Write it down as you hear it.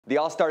The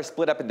All-Stars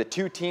split up into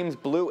two teams,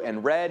 blue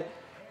and red.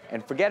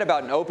 And forget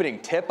about an opening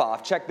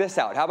tip-off. Check this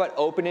out. How about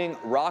opening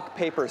rock,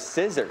 paper,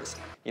 scissors?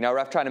 You know,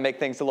 ref trying to make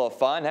things a little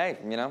fun. Hey,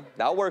 you know,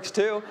 that works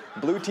too.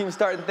 Blue team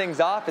starting things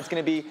off. It's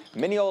going to be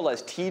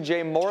Mineola's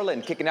TJ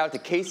Moreland kicking out to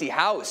Casey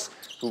House,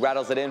 who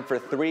rattles it in for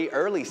 3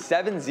 early.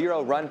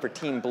 7-0 run for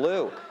Team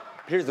Blue.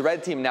 Here's the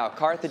red team now.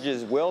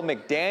 Carthage's Will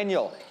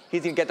McDaniel.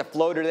 He's going to get the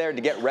floater there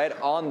to get red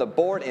on the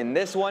board in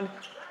this one.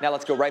 Now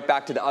let's go right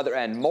back to the other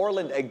end.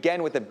 Moreland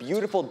again with a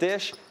beautiful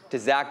dish to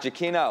Zach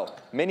Giacchino.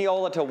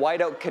 Mineola to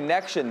Whiteout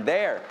connection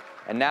there.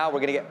 And now we're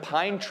going to get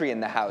Pine Tree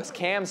in the house.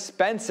 Cam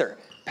Spencer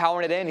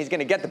powering it in. He's going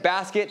to get the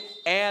basket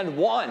and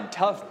one.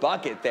 Tough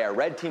bucket there.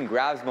 Red team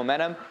grabs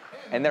momentum.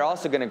 And they're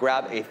also going to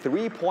grab a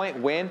 3-point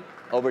win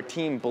over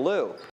Team Blue.